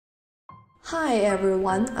Hi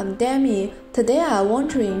everyone, I'm Demi. Today I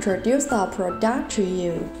want to introduce our product to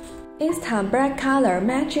you. Instime black color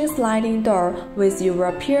matching sliding door with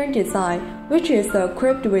European design, which is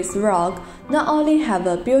equipped with rock, not only have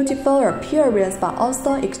a beautiful appearance but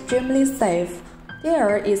also extremely safe.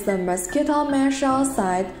 There is a mosquito mesh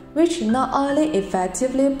outside, which not only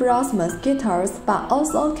effectively blocks mosquitoes but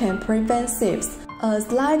also can prevent thieves. A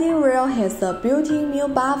sliding rail has a built-in meal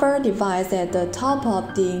buffer device at the top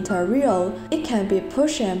of the interior. It can be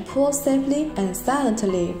pushed and pulled safely and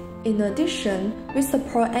silently. In addition, we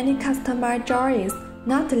support any customized drawings,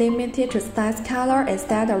 not limited to size, color,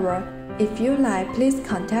 etc. If you like, please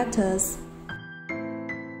contact us.